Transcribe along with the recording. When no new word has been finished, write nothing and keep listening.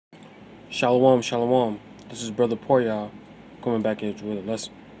Shalom, shalom. This is Brother Poya coming back in with a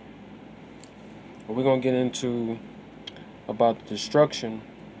lesson. But we're going to get into about the destruction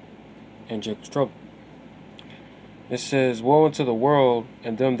and Jacob's trouble. It says, "Woe unto the world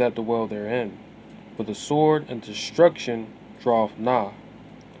and them that dwell therein, for the sword and destruction draweth nigh,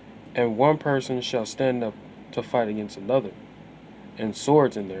 and one person shall stand up to fight against another, and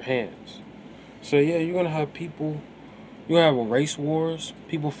swords in their hands." So yeah, you're going to have people, you're going to have race wars,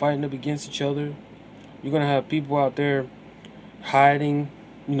 people fighting up against each other. You're going to have people out there hiding,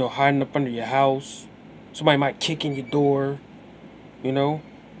 hiding up under your house. Somebody might kick in your door, you know.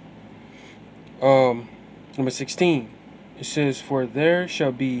 Number 16, it says, "For there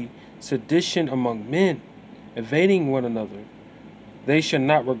shall be sedition among men, evading one another. They shall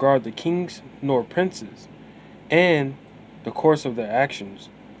not regard the kings nor princes, and the course of their actions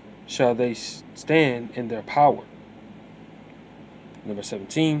shall they stand in their power." Number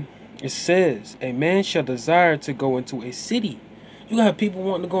 17, it says, "A man shall desire to go into a city." You got people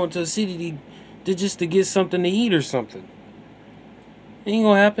wanting to go into a city to just to get something to eat or something. It ain't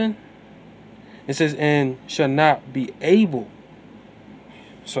gonna happen. It says, "And shall not be able."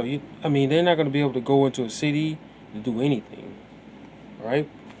 So they're not gonna be able to go into a city to do anything, right?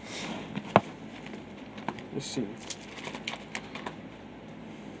 Let's see.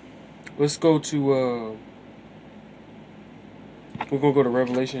 Let's go to we're gonna go to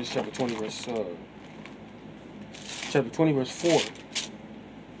Revelation chapter 20 verse 4.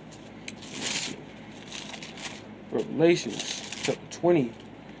 Revelation chapter 20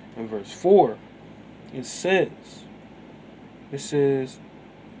 and verse 4. It says,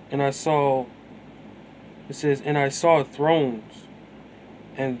 and I saw thrones,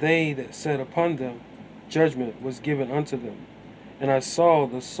 and they that sat upon them, judgment was given unto them. And I saw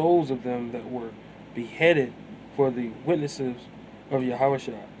the souls of them that were beheaded for the witnesses of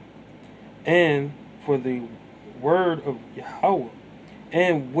Yahushua, and for the word of Yahweh,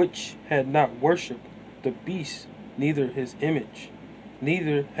 and which had not worshipped the beast, neither his image,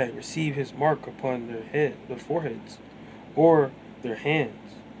 neither had received his mark upon their foreheads, or their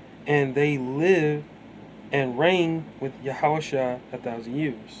hands. And they live and reign with Yahushua 1,000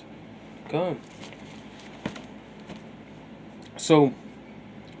 years. Gone. So,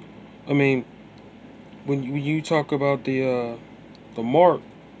 when you talk about the mark,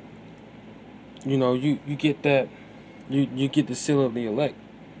 you get that, you get the seal of the elect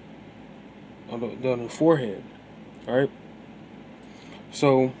on the forehead, all right?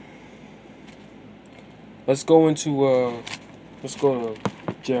 So let's go to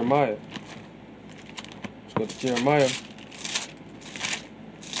Jeremiah. Let's go to Jeremiah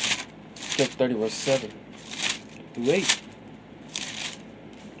chapter 30 verse 7 through 8.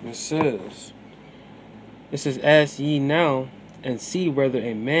 It says, "Ask ye now, and see whether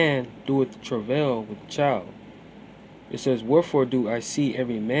a man doeth travail with child." It says, "Wherefore do I see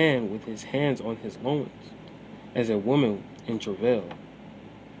every man with his hands on his loins, as a woman in travail?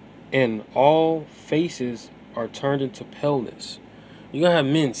 And all faces are turned into paleness." You're going to have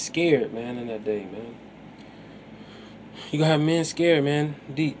men scared, man, in that day, man. You're going to have men scared, man.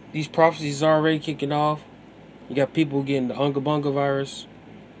 These prophecies are already kicking off. You got people getting the Unga Bunga virus.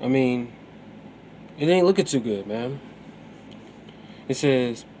 It ain't looking too good, man. It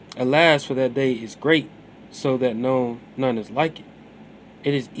says, "Alas, for that day is great, so that none is like it.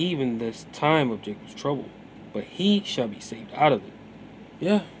 It is even this time of Jacob's trouble, but he shall be saved out of it."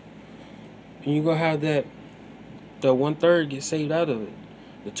 Yeah. And you're going to have that 1/3 get saved out of it.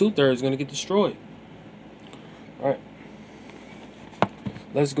 The 2/3 is going to get destroyed. All right.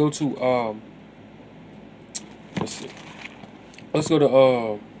 Let's go to, let's see. Let's go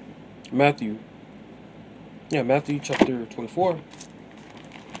to Matthew. Yeah, Matthew chapter 24.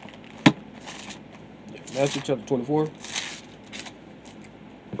 Matthew chapter 24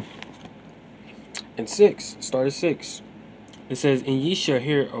 and 6. Start at 6. It says, "And ye shall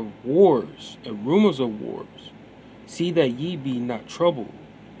hear of wars and rumors of wars. See that ye be not troubled,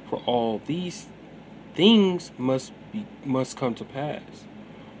 for all these things must come to pass,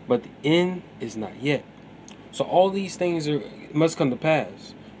 but the end is not yet." So all these things must come to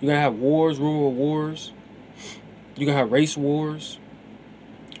pass. You're gonna have wars, rumor of wars. You're gonna have race wars.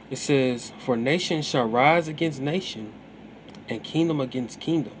 It says, "For nation shall rise against nation, and kingdom against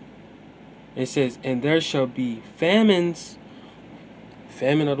kingdom." It says, "And there shall be famines,"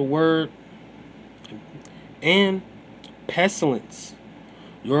 famine of the word, "and pestilence."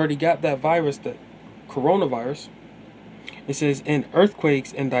 You already got that virus, that coronavirus. It says, "And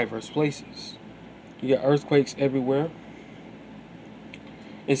earthquakes in diverse places." You got earthquakes everywhere.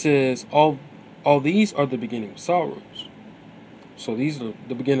 It says, all these are the beginning of sorrows." So these are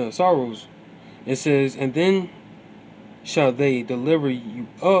the beginning of sorrows. It says, and then shall they deliver you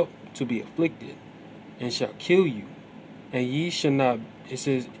up to be afflicted, and shall kill you, and ye shall not. It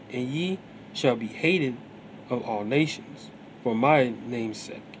says, and ye shall be hated of all nations for my name's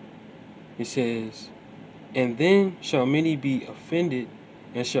sake. It says, and then shall many be offended,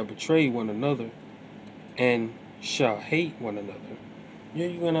 and shall betray one another, and shall hate one another. Yeah,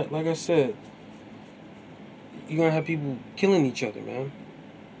 you're gonna, like I said, you're gonna have people killing each other, man.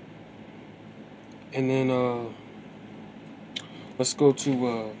 And then let's go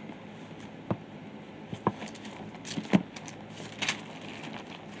to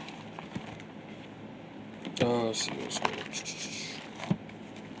let's see, let's go.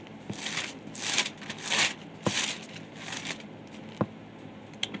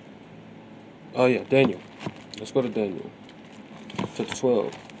 Oh yeah, Daniel. Let's go to Daniel. Chapter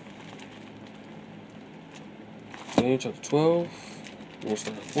 12. Daniel chapter 12. We'll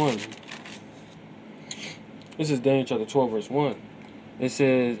start at 1. This is Daniel chapter 12, verse 1. It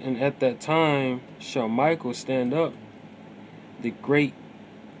says, and at that time shall Michael stand up, the great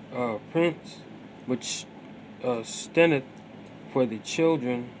prince, which standeth for the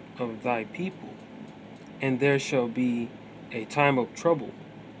children of thy people. And there shall be a time of trouble,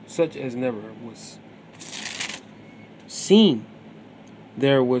 such as never was seen.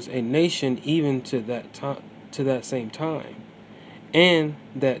 There was a nation even to that time, to that same time, and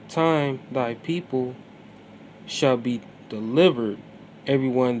that time thy people shall be delivered,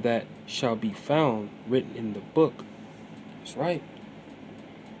 everyone that shall be found written in the book. That's right.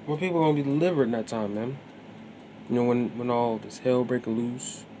 More people are gonna be delivered in that time, man. You know, when all this hell breaking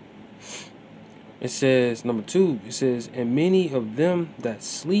loose. It says, number 2, it says, and many of them that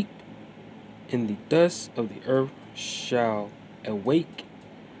sleep in the dust of the earth shall awake,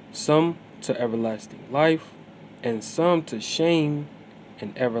 some to everlasting life, and some to shame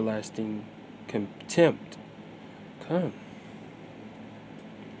and everlasting contempt. Come.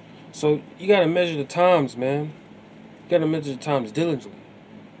 So you gotta measure the times, man. You gotta measure the times diligently.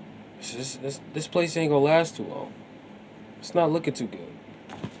 This place ain't gonna last too long. It's not looking too good.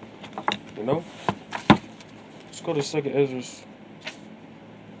 You know? Let's go to 2nd Ezra.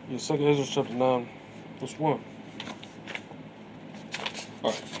 Yeah, 2nd Ezra chapter 9, verse 1.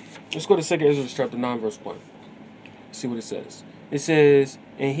 Alright. Let's go to 2nd Ezra chapter 9, verse 1. Let's see what it says. It says,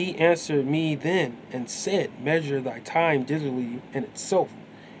 and he answered me then, and said, measure thy time diligently in itself,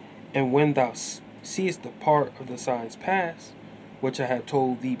 and when thou seest the part of the signs pass, which I have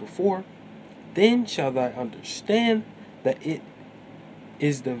told thee before, then shalt thou understand that it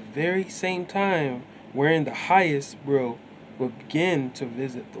is the very same time wherein the highest will begin to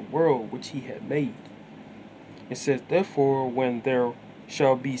visit the world which he had made. It says, therefore, when there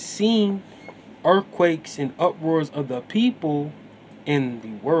shall be seen earthquakes and uproars of the people in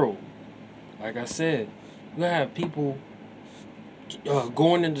the world, like I said, you have people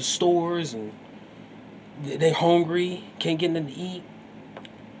going into stores and they hungry, can't get nothing to eat.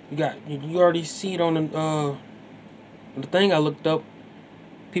 You already see it on the thing I looked up.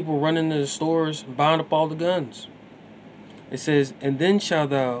 People running into the stores, buying up all the guns. It says, and then shalt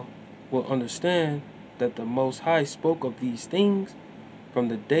thou will understand that the Most High spoke of these things from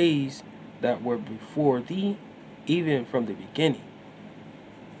the days that were before thee, even from the beginning.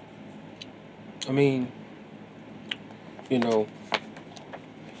 I mean, you know,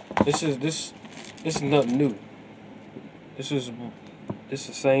 this is nothing new. It's the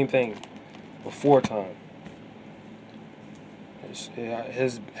same thing before time. It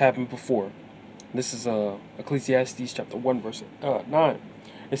has happened before. This is Ecclesiastes chapter 1, verse 9.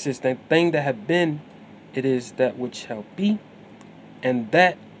 It says, the thing that hath been, it is that which shall be, and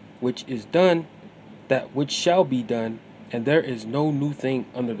that which is done, that which shall be done, and there is no new thing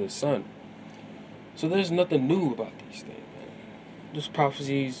under the sun. So there's nothing new about these things, man. These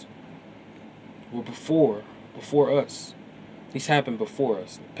prophecies were before us. These happened before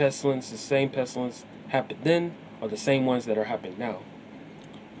us. The pestilence, the same pestilence happened then, are the same ones that are happening now.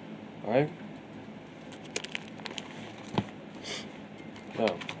 Alright?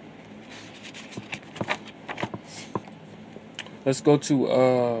 Now, let's go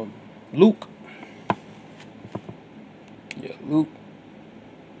to Luke. Yeah, Luke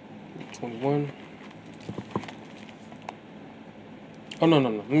 21. Oh, no.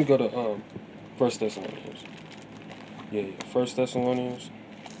 Let me go to 1 Thessalonians. Yeah. 1 Thessalonians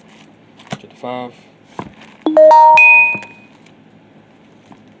chapter 5.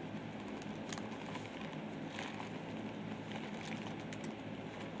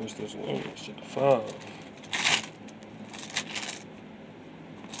 First Thessalonians chapter 5.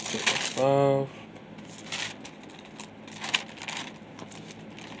 Chapter 5.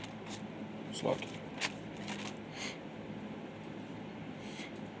 Lucky.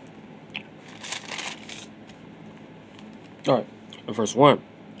 All right, verse 1.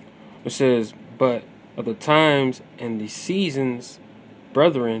 It says, "But of the times and the seasons,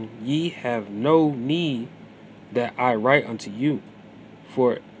 brethren, ye have no need that I write unto you,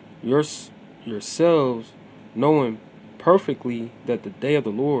 for yourselves knowing perfectly that the day of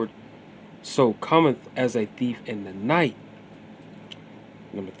the Lord so cometh as a thief in the night."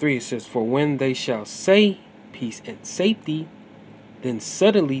 Number 3, it says, "For when they shall say peace and safety, then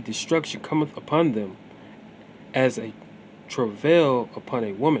suddenly destruction cometh upon them, as a travail upon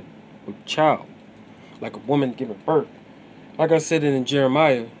a woman with child," like a woman giving birth. Like I said in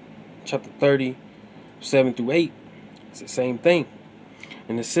Jeremiah chapter 30, 7 through 8, it's the same thing.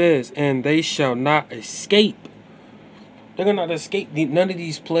 And it says, "And they shall not escape." They're going to not escape none of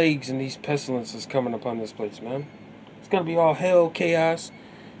these plagues and these pestilences coming upon this place, man. It's going to be all hell, chaos.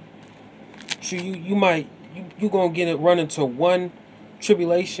 Sure, you might, you going to get it run into one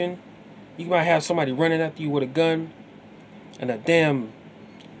tribulation. You might have somebody running after you with a gun, and a damn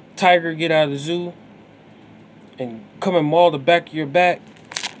tiger get out of the zoo and come and maul the back of your back.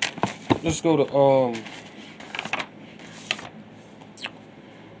 Let's go to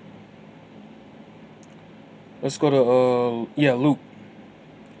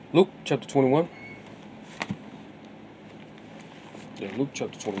Luke chapter 21. Yeah, Luke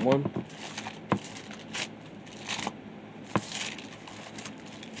chapter 21.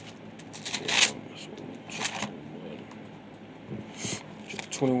 Chapter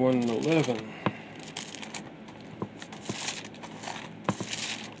 21 and 11.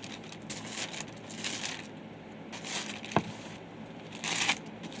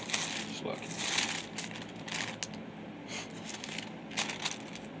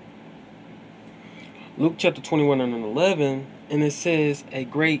 Luke chapter 21 and 11, and it says,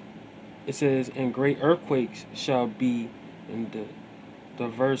 "And great earthquakes shall be in the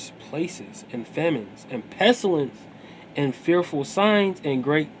diverse places, and famines, and pestilence, and fearful signs, and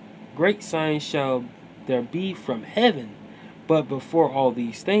great signs shall there be from heaven. But before all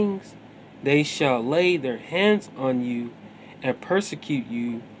these things, they shall lay their hands on you, and persecute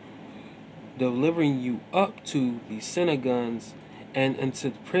you, delivering you up to the synagogues and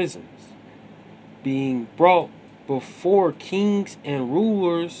into the prisons, being brought before kings and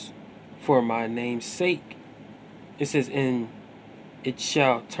rulers for my name's sake." It says, "And it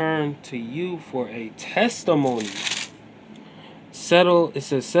shall turn to you for a testimony." Settle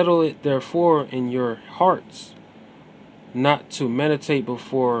it therefore in your hearts, not to meditate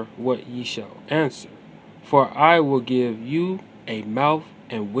before what ye shall answer. For I will give you a mouth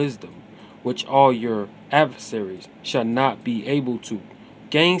and wisdom, which all your adversaries shall not be able to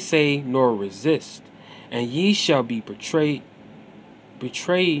gainsay nor resist. And ye shall be betrayed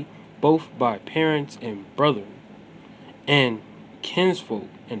both by parents and brethren, and kinsfolk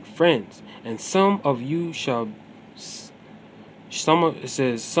and friends, and some of you shall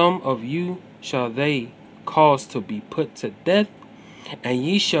they cause to be put to death, and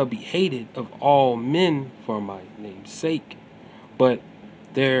ye shall be hated of all men for my name's sake. But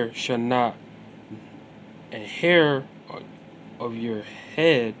there shall not a hair of your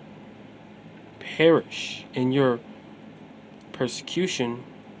head perish in your persecution.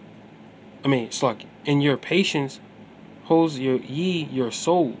 In your patience holds your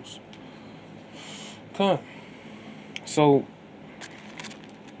souls. Okay. So,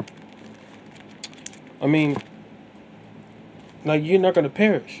 like, you're not gonna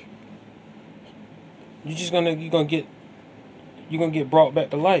perish. You're gonna get brought back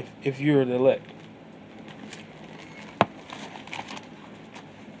to life if you're the elect.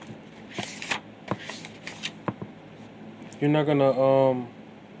 You're not gonna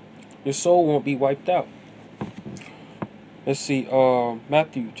your soul won't be wiped out. Let's see,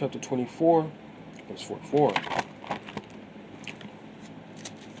 Matthew chapter 24, verse 44.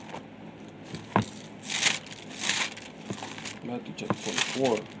 Matthew chapter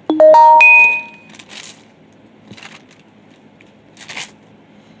 24.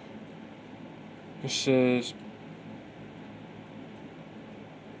 It says,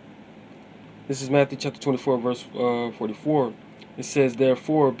 this is Matthew chapter 24, verse 44. It says,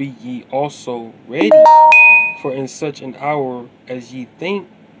 "Therefore be ye also ready, for in such an hour as ye think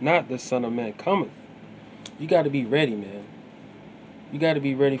not the Son of Man cometh." You got to be ready, man. You got to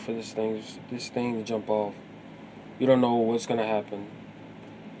be ready for this thing to jump off. You don't know what's going to happen.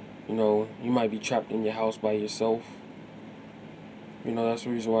 You might be trapped in your house by yourself. That's the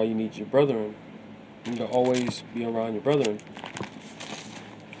reason why you need your brethren. You need to always be around your brethren.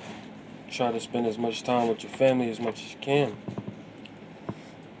 Try to spend as much time with your family as much as you can.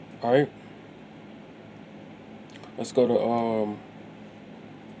 Alright? Let's go to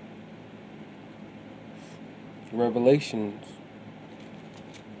Revelations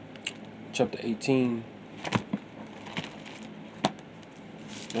chapter 18.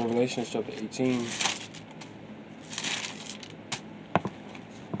 Revelations chapter 18.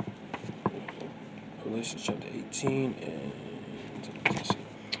 Revelations chapter 18 and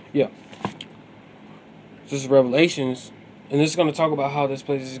yeah. This is Revelations, and this is going to talk about how this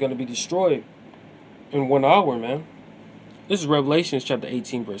place is going to be destroyed in 1 hour, man. This is Revelations chapter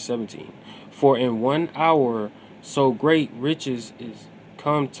 18, verse 17. For in 1 hour so great riches is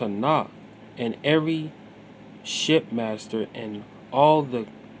come to naught, and every shipmaster and all the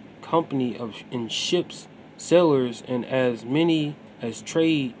company of in ships, sailors, and as many as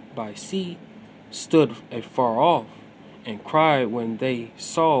trade by sea, stood afar off, and cried when they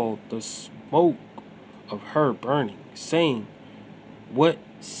saw the smoke of her burning, saying, What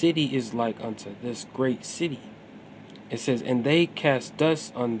city is like unto this great city? It says, and they cast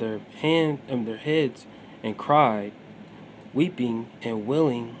dust on their heads, and cried, weeping and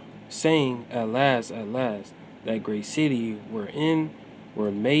wailing, saying, Alas, that great city wherein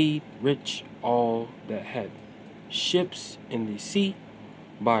were made rich all that had ships in the sea,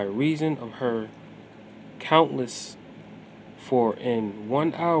 by reason of her countless. For in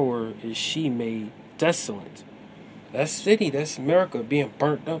 1 hour is she made desolate. That city, that's America being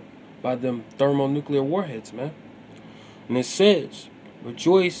burnt up by them thermonuclear warheads, man. And it says,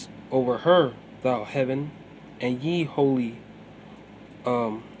 Rejoice over her, thou heaven, and ye holy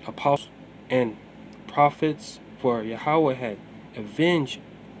apostles and prophets, for Yahweh had avenged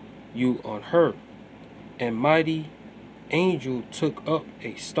you on her. And mighty angel took up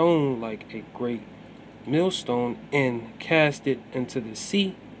a stone like a great millstone, and cast it into the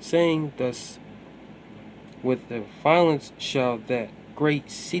sea, saying, Thus with the violence shall that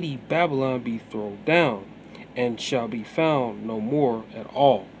great city Babylon be thrown down, and shall be found no more at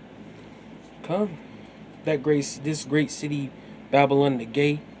all. Come, this great city Babylon the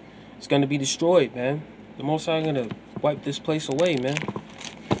gay, it's gonna be destroyed, man. The Most High gonna wipe this place away, man.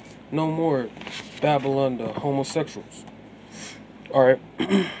 No more Babylon the homosexuals. All right,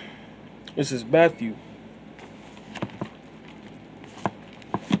 this is Matthew.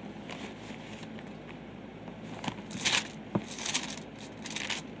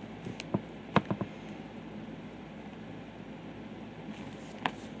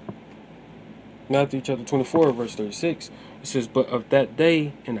 Matthew chapter 24, verse 36. It says, But of that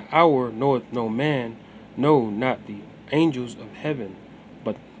day and the hour knoweth no man, no, not the angels of heaven,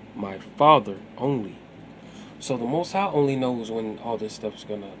 but my Father only. So the Most High only knows when all this stuff's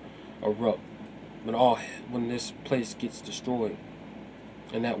gonna erupt, when this place gets destroyed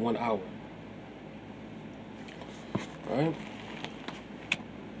in that 1 hour. All right.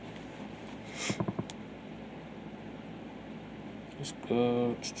 Let's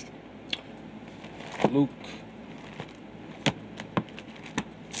go. Luke.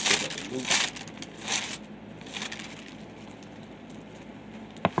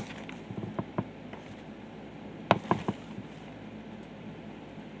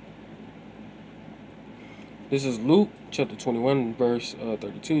 This is Luke chapter 21, verse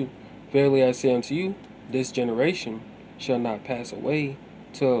 32. Verily I say unto you, this generation shall not pass away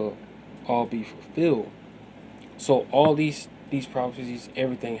till all be fulfilled. So all these prophecies,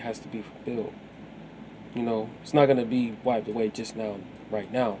 everything has to be fulfilled. You know, it's not going to be wiped away just now,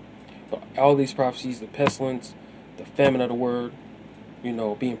 right now. But all these prophecies, the pestilence, the famine of the word, you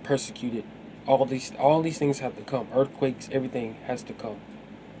know, being persecuted, all these things have to come. Earthquakes, everything has to come.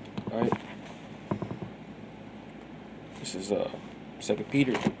 All right. This is 2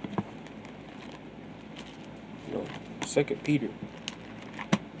 Peter. You know, 2 Peter.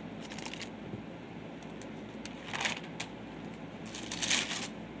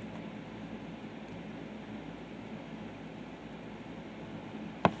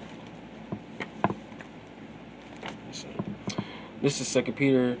 This is 2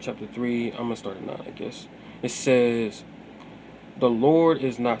 Peter chapter 3. I'm going to start at 9, I guess. It says, The Lord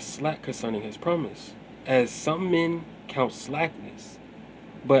is not slack concerning his promise, as some men count slackness,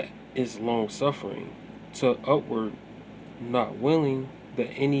 but is long-suffering, to upward, not willing that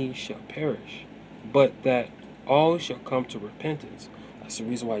any shall perish, but that all shall come to repentance. That's the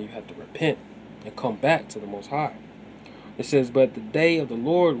reason why you have to repent and come back to the Most High. It says, But the day of the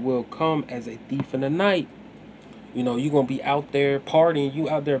Lord will come as a thief in the night. You know, you're going to be out there partying.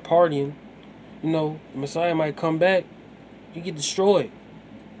 You know, the Messiah might come back. You get destroyed.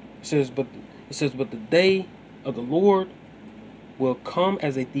 It says, but the day of the Lord will come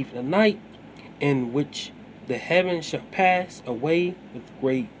as a thief in the night, in which the heavens shall pass away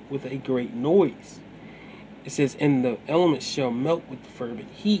with a great noise, It says, and the elements shall melt with fervent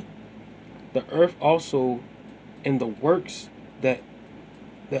heat. The earth also and the works that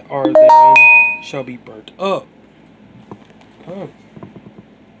are therein shall be burnt up. Huh.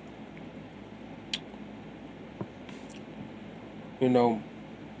 You know,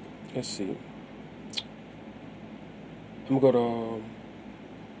 let's see. I'm gonna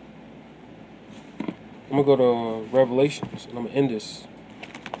go to Revelations, and I'm gonna end this.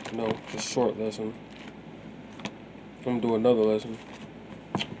 Just short lesson. I'm gonna do another lesson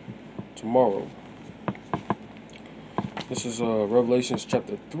tomorrow. This is Revelations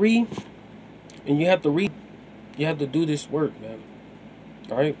chapter 3, and you have to read. You have to do this work, man.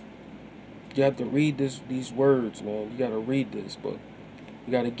 All right. You have to read these words, man. You gotta read this book.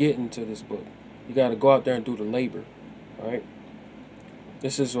 You gotta get into this book. You gotta go out there and do the labor. All right.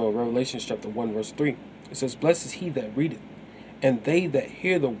 This is Revelations chapter 1 verse 3. It says, "Blessed is he that readeth, and they that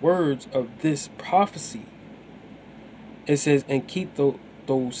hear the words of this prophecy." It says, "And keep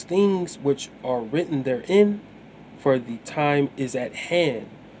those things which are written therein, for the time is at hand."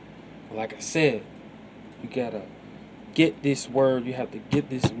 Like I said, you gotta get this word. You have to get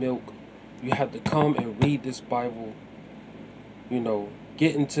this milk. You have to come and read this Bible.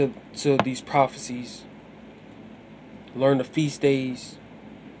 Get into these prophecies. Learn the feast days.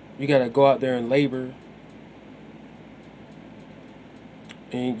 You gotta go out there and labor.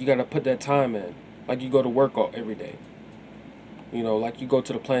 And you gotta put that time in. Like you go to work every day. Like you go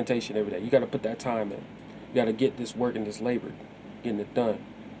to the plantation every day. You gotta put that time in. You gotta get this work and this labor. Getting it done.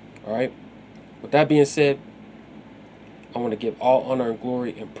 Alright? With that being said, I want to give all honor and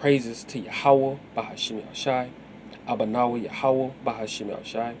glory and praises to Yahweh Bahashim Yahshai, Abanawa Yahweh Bahashim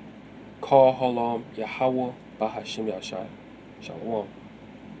Yahshai, Call Holam Yahweh Bahashim Yahshai. Shalom.